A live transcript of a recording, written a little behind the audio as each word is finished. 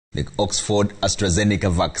The Oxford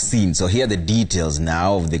AstraZeneca vaccine. So here are the details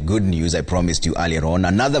now of the good news I promised you earlier on.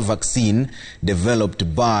 Another vaccine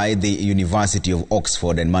developed by the University of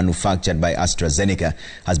Oxford and manufactured by AstraZeneca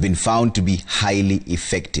has been found to be highly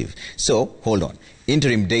effective. So, hold on.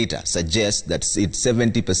 Interim data suggests that it's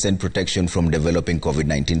 70% protection from developing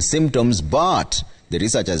COVID-19 symptoms, but the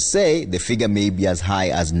researchers say the figure may be as high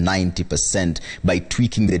as 90% by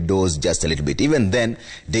tweaking the dose just a little bit. Even then,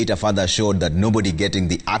 data further showed that nobody getting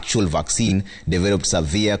the actual vaccine developed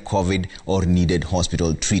severe COVID or needed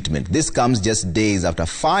hospital treatment. This comes just days after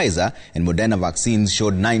Pfizer and Moderna vaccines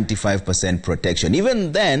showed 95% protection.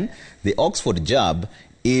 Even then, the Oxford jab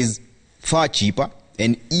is far cheaper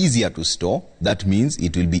and easier to store. That means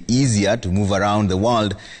it will be easier to move around the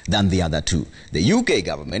world than the other two. The UK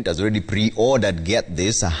government has already pre-ordered, get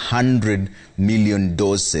this, 100 million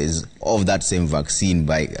doses of that same vaccine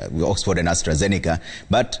by Oxford and AstraZeneca.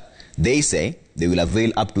 But they say they will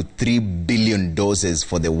avail up to 3 billion doses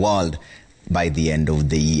for the world by the end of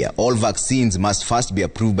the year. All vaccines must first be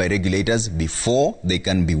approved by regulators before they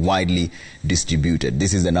can be widely distributed.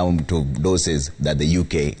 This is the number of doses that the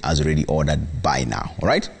UK has already ordered by now. All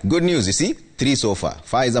right? Good news, you see? 3 so far.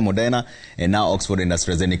 Pfizer, Moderna, and now Oxford and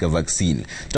AstraZeneca vaccine.